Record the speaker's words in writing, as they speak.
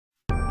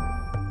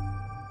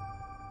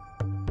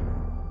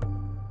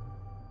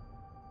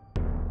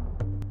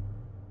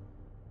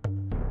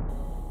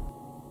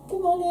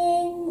Good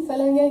morning,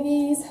 fellow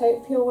yogis,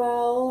 hope you're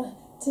well.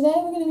 Today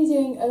we're going to be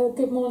doing a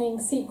good morning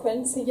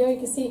sequence, a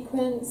yoga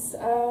sequence,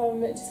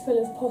 just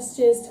full of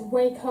postures to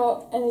wake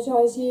up,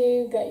 energise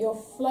you, get your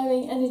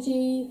flowing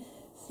energy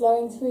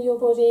flowing through your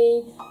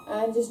body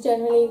and just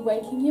generally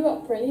waking you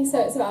up really. So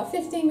it's about a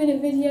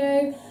 15-minute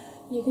video.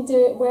 You can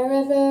do it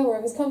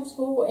wherever's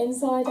comfortable,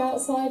 inside,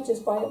 outside,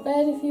 just by your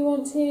bed if you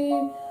want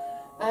to.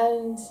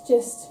 And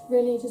just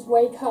really just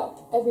wake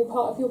up every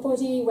part of your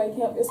body,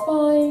 waking up your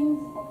spine,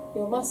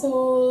 your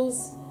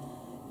muscles,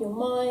 your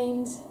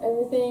mind,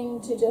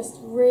 everything to just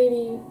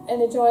really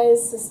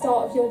energise the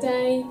start of your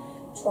day.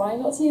 Try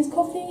not to use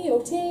coffee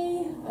or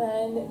tea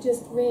and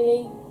just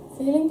really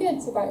feeling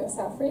good about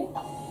yourself really.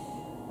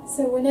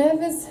 So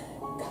whenever's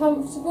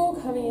comfortable,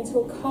 coming into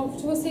a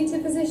comfortable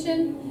seated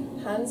position,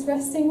 hands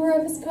resting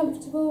wherever's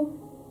comfortable,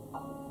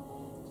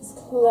 just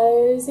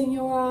closing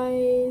your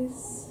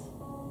eyes.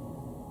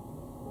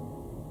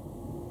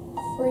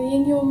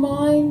 Freeing your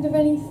mind of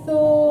any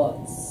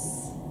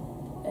thoughts,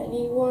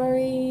 any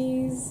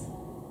worries,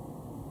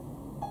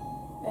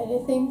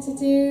 anything to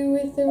do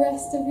with the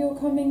rest of your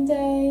coming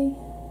day.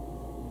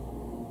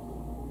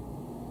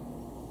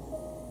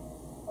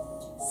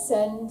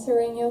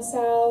 Centering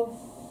yourself.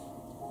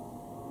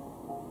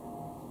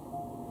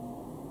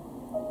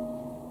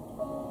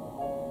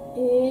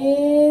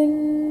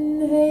 Inhale,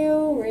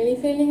 really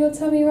feeling your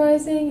tummy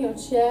rising, your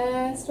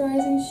chest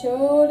rising,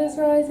 shoulders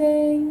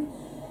rising.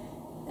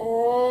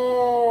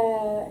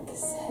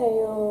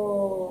 Exhale.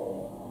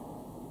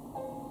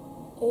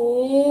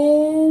 Inhale.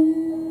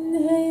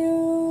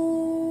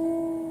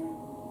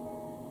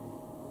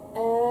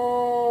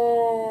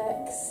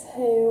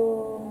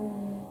 Exhale.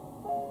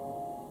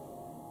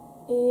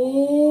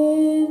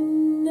 Inhale.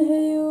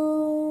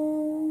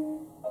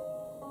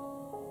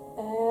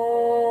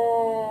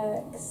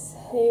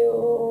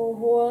 Exhale.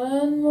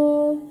 One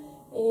more.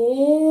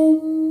 Inhale.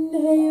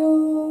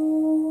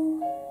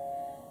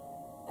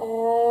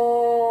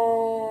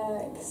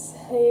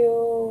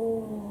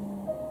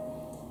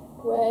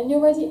 When you're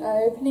ready,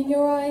 opening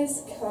your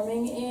eyes,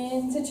 coming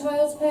into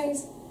child's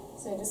pose.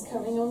 So just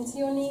coming onto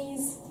your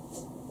knees,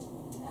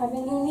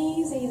 having your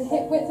knees either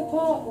hip width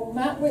apart or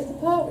mat width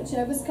apart,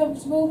 whichever's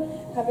comfortable.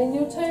 Having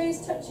your toes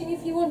touching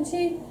if you want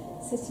to,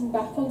 sitting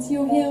back onto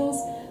your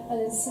heels, and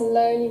then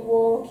slowly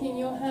walking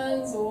your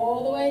hands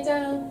all the way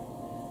down.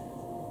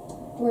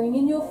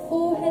 Bringing your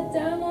forehead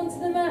down onto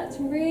the mat,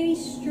 really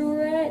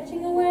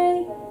stretching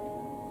away.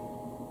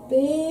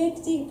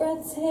 Big deep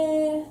breaths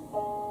here.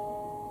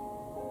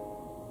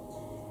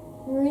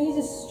 Really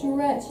just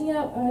stretching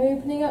out,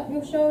 opening up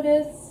your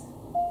shoulders.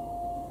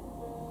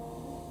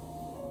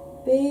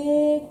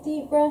 Big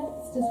deep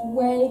breaths, just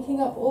waking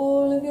up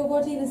all of your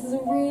body. This is a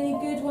really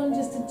good one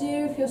just to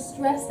do if you're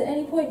stressed at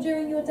any point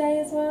during your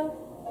day as well.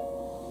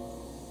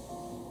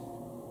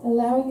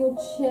 Allowing your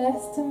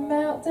chest to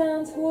melt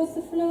down towards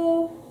the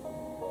floor.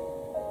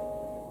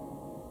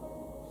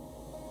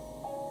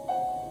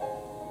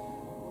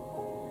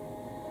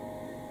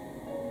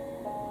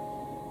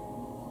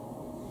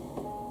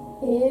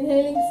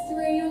 Inhaling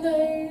through your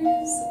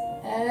nose,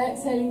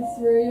 exhaling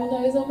through your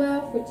nose or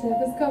mouth,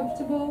 whichever's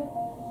comfortable.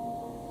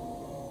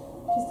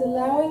 Just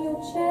allowing your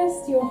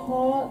chest, your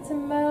heart to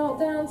melt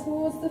down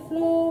towards the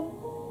floor.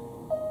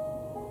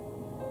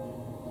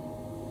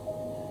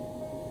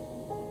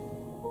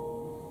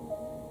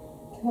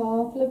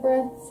 Couple of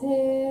breaths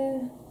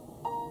here.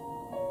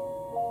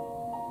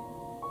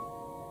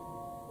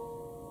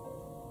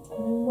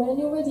 And when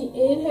you're ready,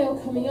 inhale,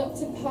 coming up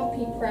to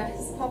puppy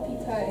press, puppy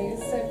pose.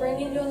 So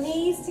bringing your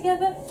knees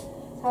together,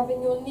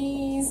 having your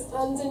knees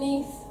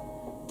underneath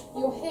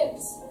your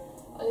hips,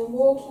 and then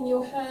walking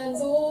your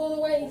hands all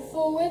the way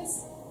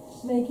forwards,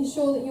 making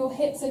sure that your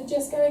hips are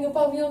just going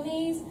above your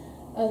knees,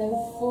 and then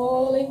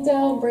falling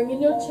down, bringing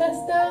your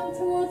chest down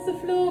towards the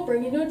floor,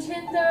 bringing your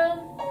chin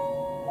down.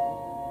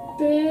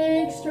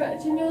 Big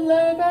stretch in your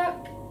lower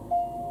back,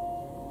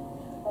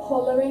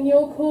 hollowing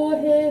your core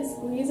here,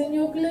 squeezing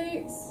your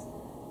glutes.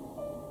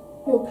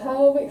 Your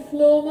pelvic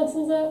floor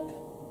muscles up.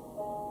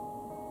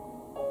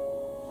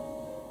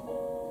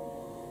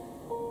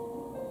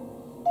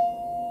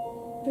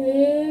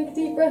 Big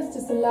deep breath,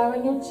 just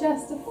allowing your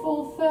chest to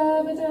fall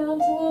further down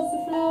towards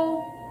the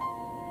floor.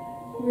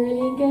 Really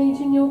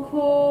engaging your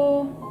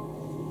core.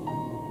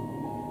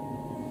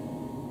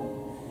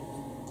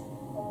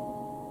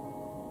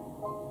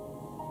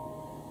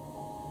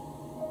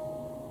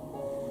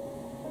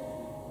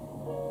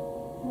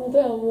 Well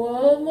done,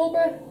 one more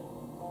breath.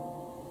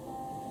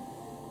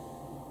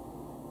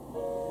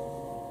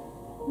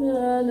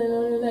 And then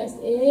on your next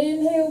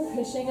inhale,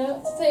 pushing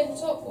up to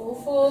tabletop, all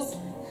fours,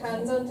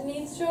 hands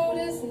underneath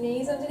shoulders,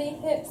 knees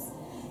underneath hips,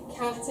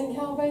 cat and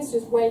cow pose,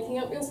 just waking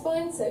up your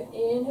spine. So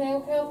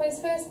inhale, cow pose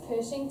first,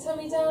 pushing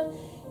tummy down,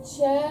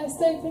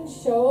 chest open,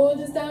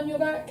 shoulders down your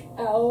back,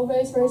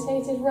 elbows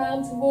rotated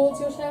round towards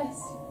your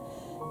chest.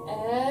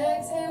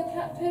 Exhale,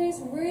 cat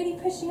pose, really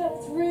pushing up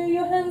through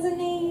your hands and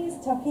knees,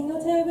 tucking your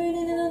tailbone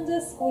in and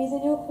under,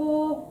 squeezing your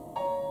core.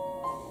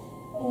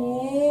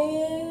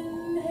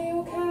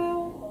 Inhale,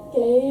 cow.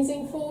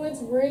 Gazing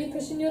forwards, really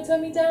pushing your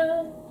tummy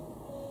down.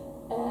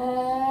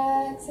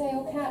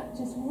 Exhale, cat.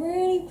 Just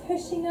really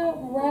pushing up,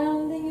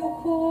 rounding your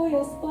core,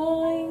 your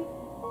spine.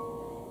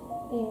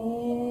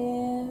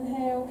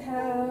 Inhale,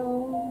 cow.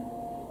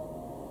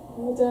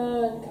 Well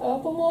done.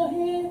 Couple more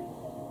here.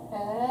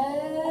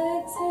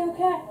 Exhale,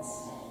 cat.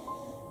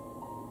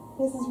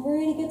 This is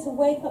really good to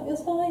wake up your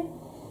spine.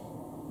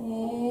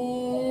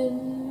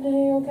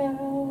 Inhale,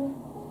 cow.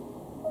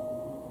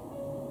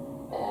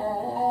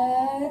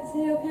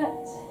 Exhale,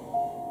 cat.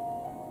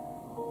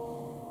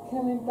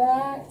 Coming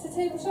back to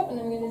tabletop, and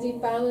then we're going to do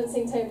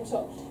balancing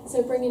tabletop.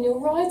 So bringing your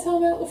right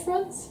arm out the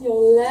front, your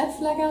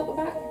left leg out the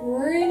back,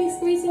 really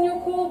squeezing your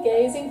core,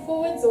 gazing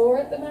forwards or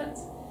at the mat.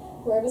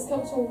 Wherever's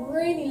comfortable,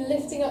 really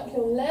lifting up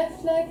your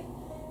left leg,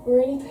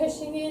 really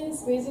pushing in,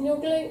 squeezing your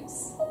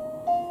glutes.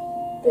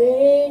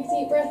 Big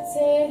deep breaths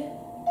here.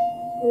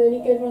 Really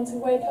good one to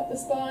wake up the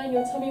spine,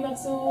 your tummy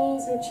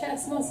muscles, your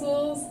chest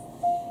muscles.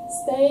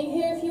 Staying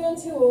here if you want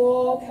to,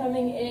 or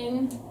coming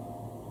in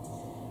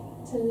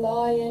to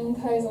lion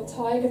pose or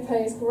tiger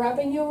pose,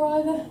 grabbing your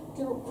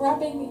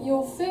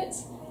foot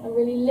and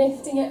really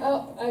lifting it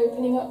up,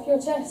 opening up your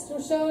chest,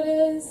 your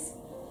shoulders.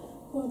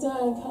 Well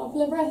done,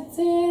 couple of breaths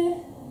here.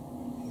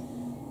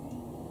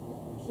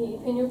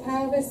 Keeping your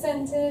pelvis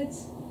centered.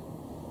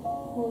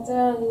 Well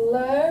done,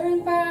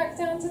 lowering back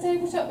down to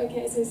tabletop.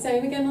 Okay, so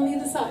same again on the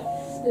other side.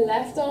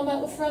 Left arm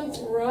out the front,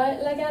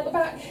 right leg out the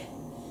back.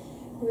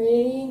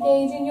 Really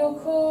engaging your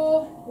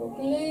core, your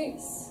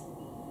glutes.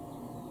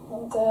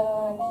 Well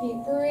done,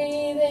 keep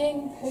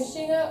breathing,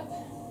 pushing up.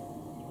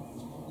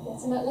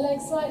 Getting that leg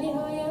slightly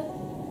higher.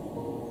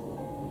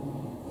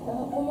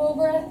 Couple more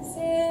breaths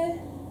here.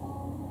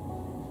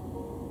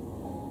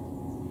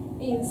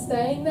 Either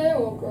staying there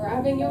or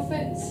grabbing your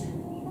foot.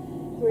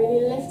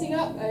 Really lifting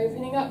up,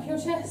 opening up your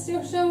chest,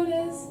 your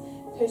shoulders.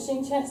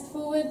 Pushing chest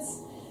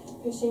forwards.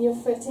 Pushing your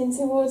foot in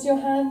towards your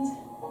hand.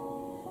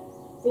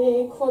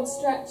 Big quad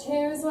stretch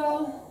here as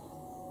well.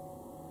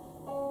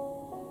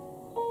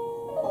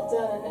 Well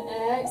done, and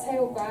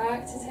exhale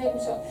back to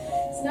tabletop.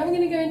 So now we're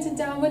going to go into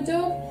downward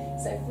dog.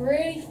 So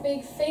really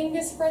big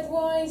fingers spread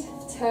wide,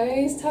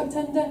 toes tucked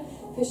under,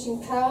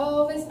 pushing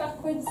pelvis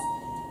backwards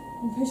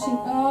and pushing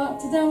up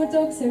to downward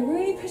dog. So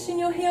really pushing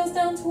your heels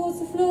down towards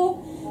the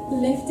floor,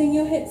 lifting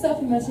your hips up,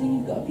 imagining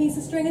you've got a piece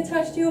of string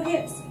attached to your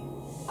hips.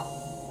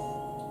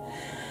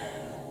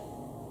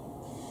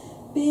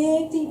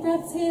 Big deep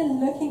breaths here,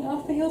 looking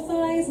up at your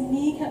thighs,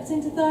 kneecaps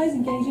into thighs,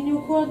 engaging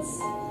your quads,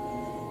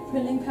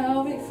 pulling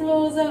pelvic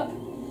floors up,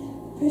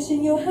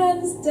 pushing your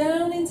hands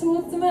down in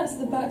towards the mat, so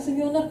the backs of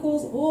your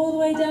knuckles all the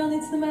way down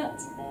into the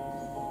mat.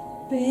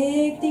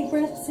 Big deep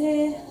breaths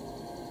here.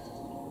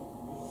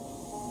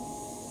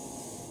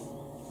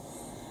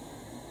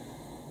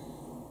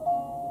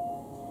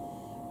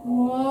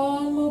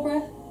 One more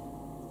breath.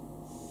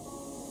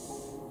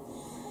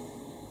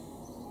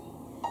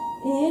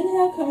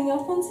 Inhale, coming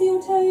up onto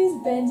your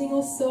toes, bending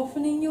or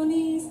softening your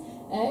knees.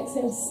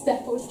 Exhale,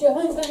 step or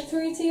jump back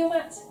through to your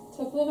mat,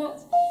 top of the mat.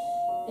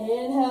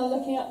 Inhale,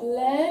 looking up,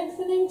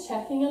 lengthening,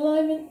 checking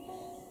alignment.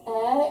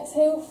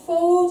 Exhale,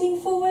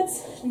 folding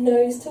forwards,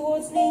 nose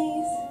towards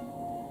knees.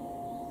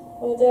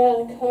 Well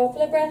done, a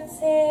couple of breaths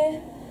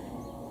here.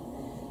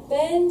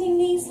 Bending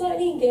knees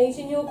slightly,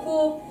 engaging your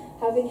core,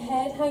 having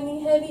head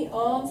hanging heavy,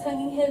 arms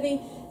hanging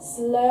heavy,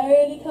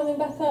 slowly coming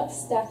back up,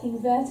 stacking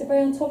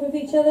vertebrae on top of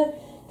each other,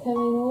 coming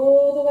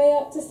all the way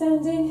up to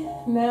standing,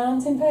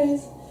 mountain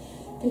pose.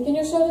 Picking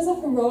your shoulders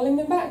up and rolling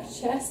them back,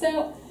 chest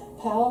out,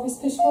 pelvis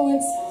push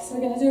forwards. So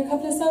we're going to do a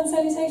couple of sun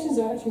salutations,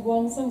 or actually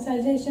one sun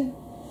salutation.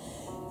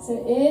 So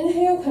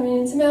inhale, coming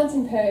into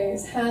mountain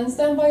pose, hands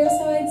down by your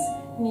sides,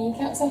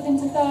 kneecaps up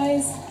into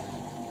thighs.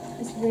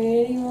 Just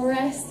really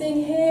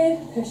resting here,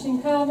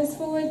 pushing pelvis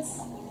forwards,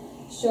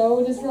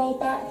 shoulders rolled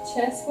back,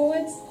 chest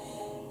forwards.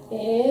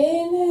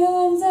 Inhale,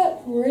 arms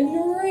up, really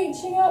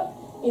reaching up,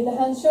 either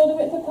hands shoulder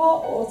width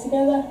apart or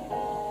together.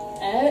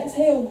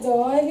 Exhale,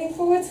 diving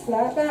forwards,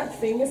 flat back,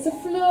 fingers to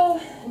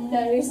floor,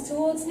 nose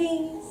towards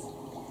knees.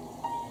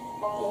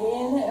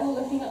 Inhale,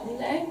 looking up,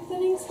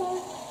 lengthening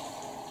spine.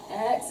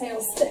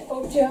 Exhale, step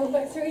or jump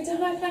back through to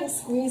high plank,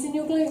 squeezing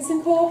your glutes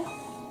and core.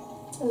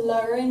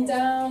 Lowering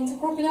down to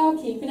crocodile,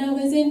 keeping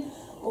elbows in,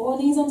 or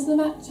knees onto the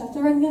mat,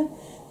 chaturanga.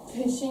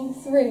 Pushing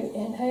through,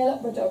 inhale,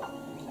 upward dog.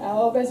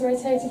 Elbows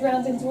rotated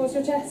round in towards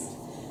your chest.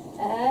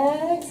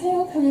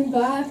 Exhale, coming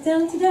back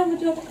down to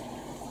downward dog.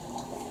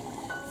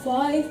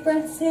 5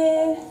 breaths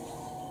here.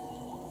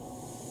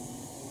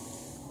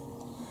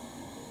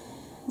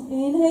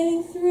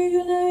 Inhaling through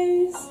your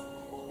nose,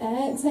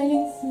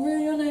 exhaling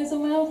through your nose or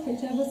mouth,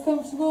 whichever's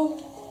comfortable.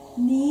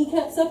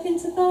 Kneecaps up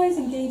into thighs,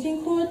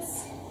 engaging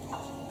quads.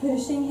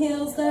 Pushing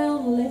heels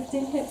down,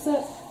 lifting hips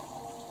up.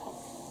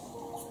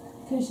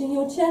 Pushing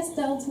your chest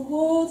down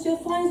towards your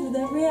thighs with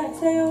every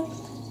exhale.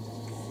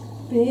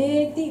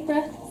 Big deep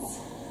breaths.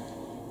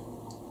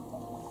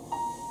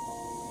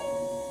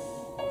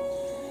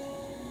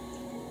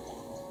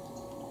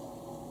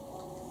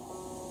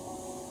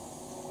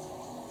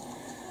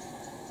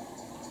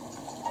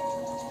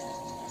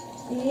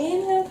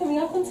 Inhale, coming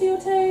up onto into your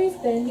toes,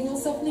 bending or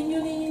softening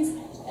your knees.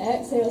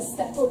 Exhale,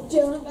 step or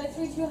jump back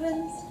through to your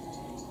hands.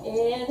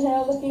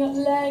 Inhale, looking up,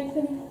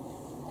 lengthening.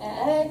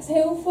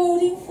 Exhale,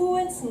 folding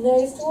forwards,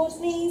 nose towards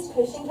knees,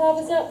 pushing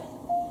pelvis up.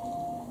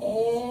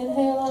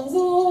 Inhale, arms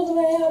all the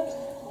way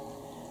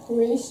up.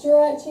 Really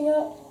stretching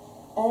up.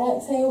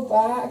 Exhale,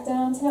 back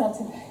down to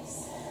mountain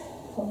pose.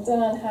 Well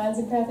done, hands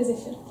in prayer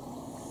position.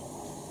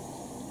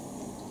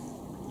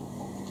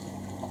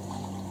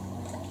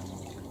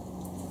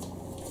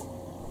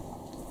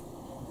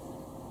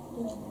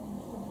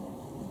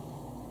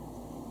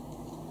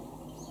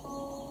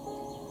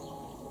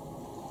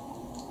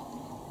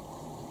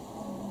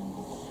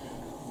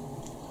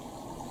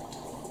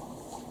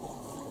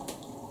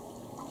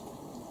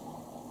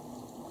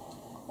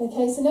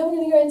 Okay, so now we're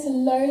going to go into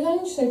low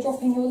lunge, so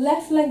dropping your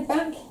left leg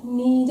back,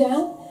 knee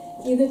down,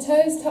 either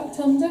toes tucked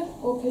under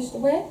or pushed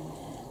away,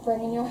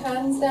 bringing your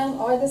hands down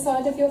either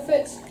side of your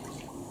foot,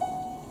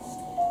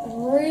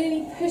 and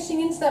really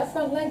pushing into that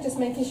front leg, just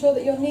making sure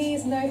that your knee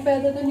is no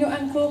further than your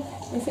ankle.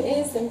 If it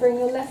is, then bring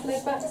your left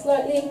leg back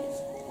slightly.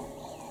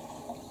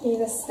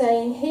 Either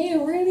staying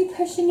here, really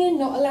pushing in,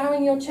 not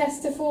allowing your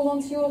chest to fall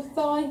onto your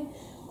thigh,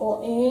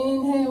 or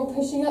inhale,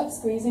 pushing up,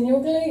 squeezing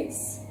your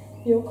glutes,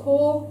 your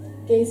core,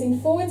 gazing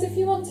forwards if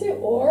you want to,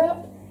 or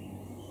up,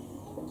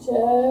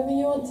 whichever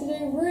you want to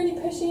do. Really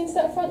pushing into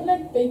that front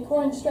leg, big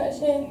groin stretch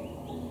here.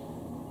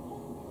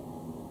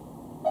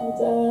 Well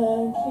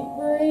done, keep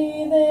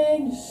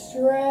breathing,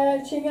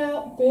 stretching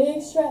out,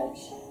 big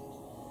stretch.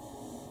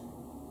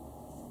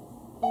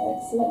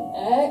 Excellent,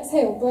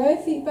 exhale,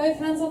 both feet, both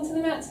hands onto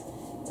the mat,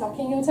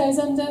 tucking your toes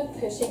under,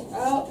 pushing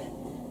up,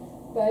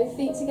 both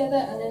feet together,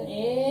 and then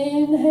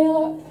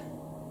inhale up.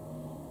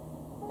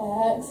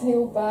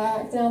 Exhale,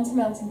 back down to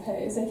mountain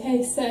pose.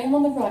 Okay, same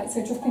on the right.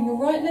 So dropping your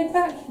right leg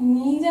back,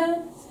 knee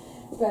down,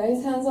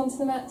 both hands onto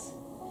the mat.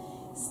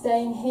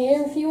 Staying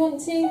here if you want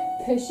to,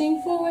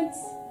 pushing forwards,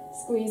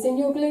 squeezing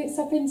your glutes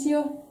up into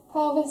your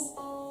pelvis,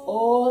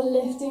 or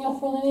lifting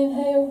up on an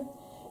inhale,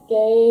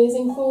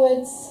 gazing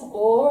forwards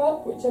or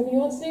up, whichever you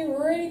want to do.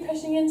 Really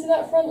pushing into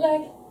that front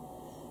leg,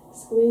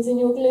 squeezing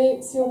your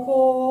glutes, your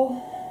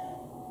core.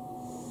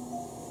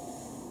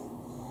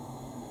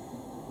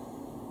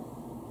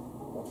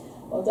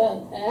 Well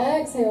done.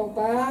 Exhale,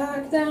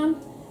 back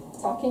down,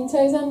 tucking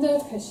toes under,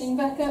 pushing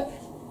back up,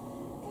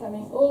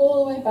 coming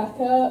all the way back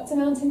up to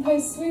mountain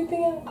pose,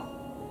 swooping up.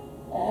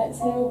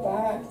 Exhale,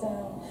 back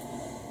down.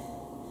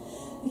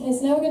 Okay,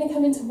 so now we're going to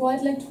come into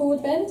wide-legged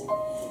forward bend.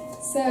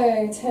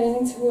 So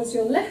turning towards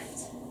your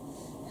left,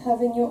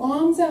 having your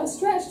arms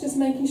outstretched, just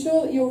making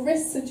sure that your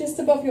wrists are just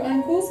above your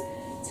ankles,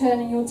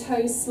 turning your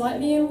toes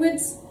slightly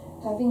inwards,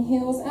 having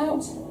heels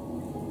out,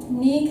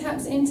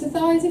 kneecaps into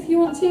thighs if you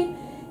want to.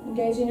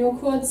 Engaging your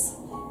quads,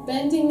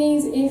 bending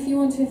knees if you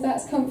want to, if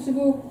that's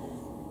comfortable.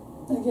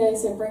 Okay,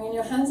 so bringing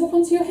your hands up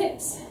onto your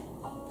hips,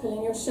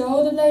 pulling your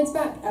shoulder blades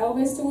back,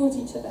 elbows towards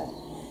each other.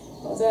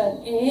 Well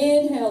done.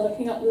 Inhale,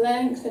 looking up,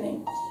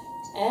 lengthening.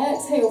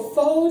 Exhale,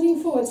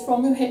 folding forwards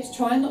from your hips.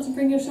 Try not to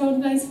bring your shoulder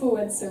blades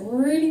forwards, so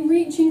really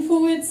reaching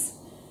forwards.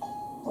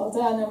 Well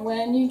done. And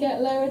when you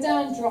get lower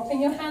down,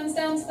 dropping your hands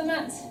down to the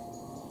mat.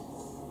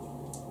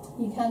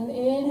 You can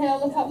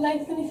inhale, look up,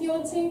 lengthen if you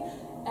want to.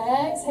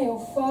 Exhale,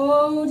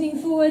 folding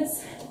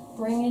forwards,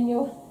 bringing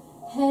your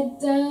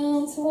head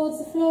down towards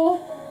the floor.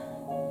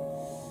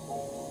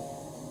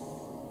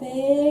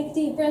 Big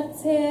deep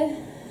breaths here.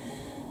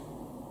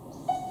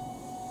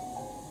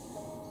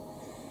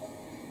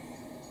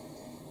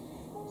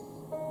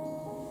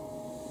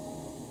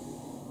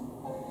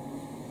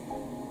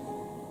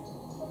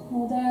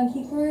 Well done,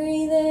 keep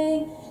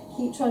breathing.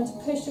 Keep trying to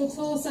push your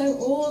torso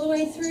all the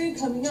way through,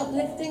 coming up,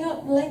 lifting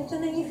up,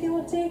 lengthening if you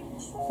want to,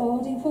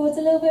 folding forwards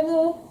a little bit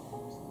more.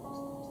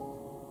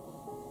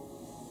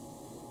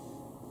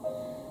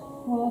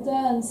 Well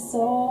done,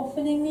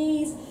 softening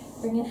knees,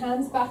 bringing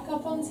hands back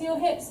up onto your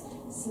hips,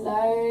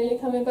 slowly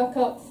coming back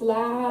up,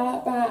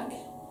 flat back.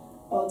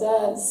 Well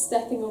done,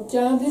 stepping or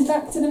jumping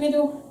back to the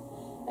middle.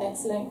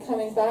 Excellent,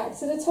 coming back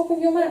to the top of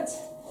your mat,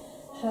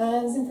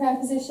 hands in prayer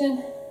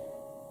position.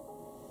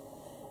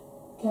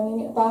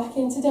 Coming back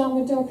into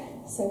downward dog,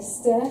 so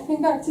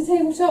stepping back to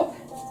tabletop.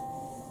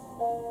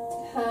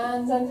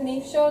 Hands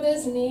underneath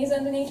shoulders, knees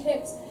underneath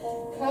hips.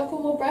 Couple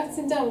more breaths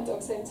in downward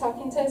dog, so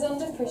tucking toes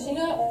under, pushing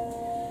up.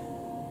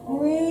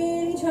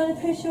 Really trying to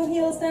push your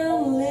heels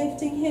down,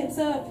 lifting hips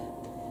up.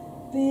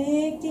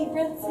 Big deep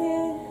breaths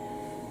here.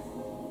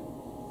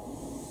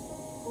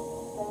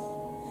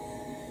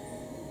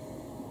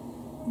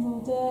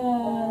 Well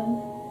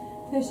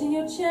done. Pushing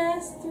your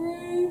chest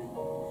through.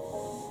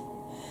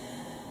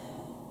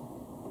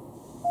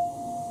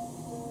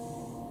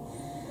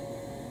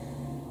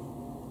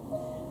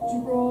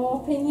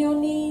 Dropping your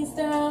knees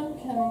down,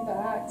 coming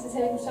back to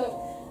tabletop,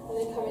 and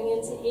then coming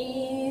into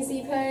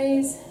easy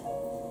pose.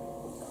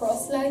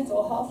 Cross-legged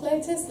or half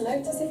lotus,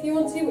 lotus if you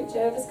want to,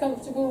 whichever's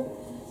comfortable.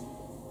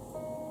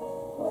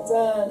 Well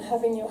done.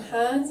 Having your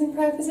hands in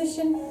prayer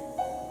position.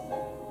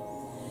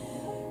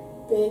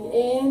 Big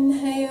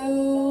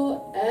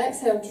inhale,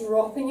 exhale,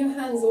 dropping your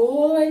hands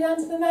all the way down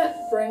to the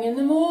mat, bringing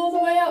them all the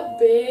way up,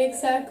 big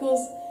circles,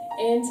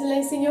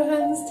 interlacing your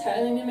hands,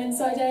 turning them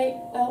inside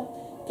out,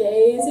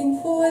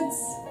 gazing forwards,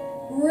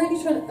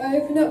 really trying to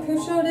open up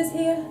your shoulders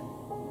here,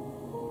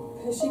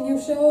 pushing your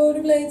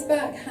shoulder blades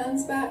back,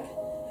 hands back,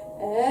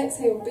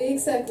 exhale, big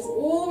circles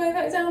all the way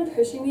back down,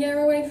 pushing the air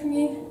away from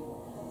you.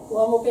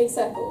 One more big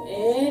circle,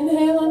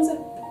 inhale, arms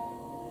up,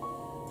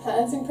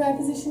 hands in prayer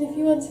position if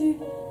you want to.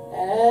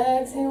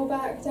 Exhale,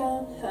 back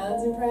down,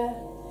 hands in prayer.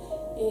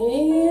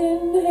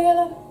 Inhale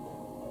up.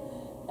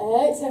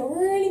 Exhale,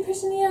 really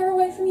pushing the air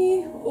away from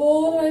you,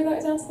 all the way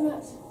back down to the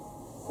mat.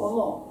 One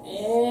more.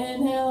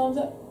 Inhale, arms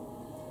up.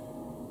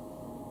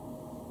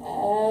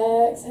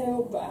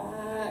 Exhale,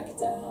 back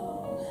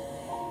down.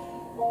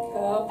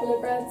 Couple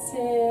of breaths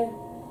here.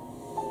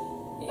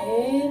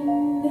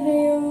 Inhale.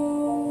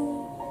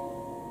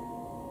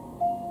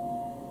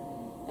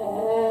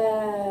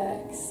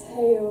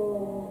 Exhale.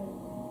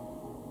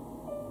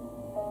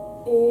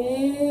 Inhale,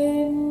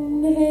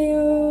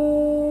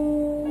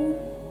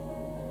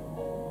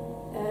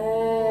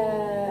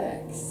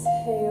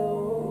 exhale,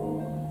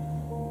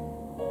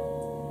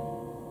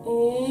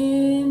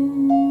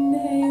 inhale,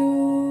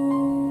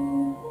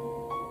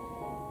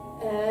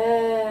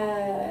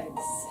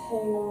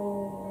 exhale.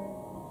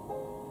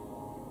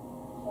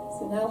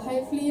 So now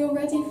hopefully you're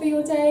ready for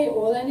your day,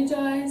 all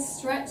energized,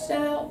 stretched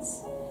out.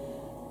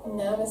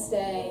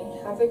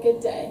 Namaste. Have a good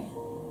day.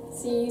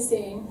 See you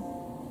soon.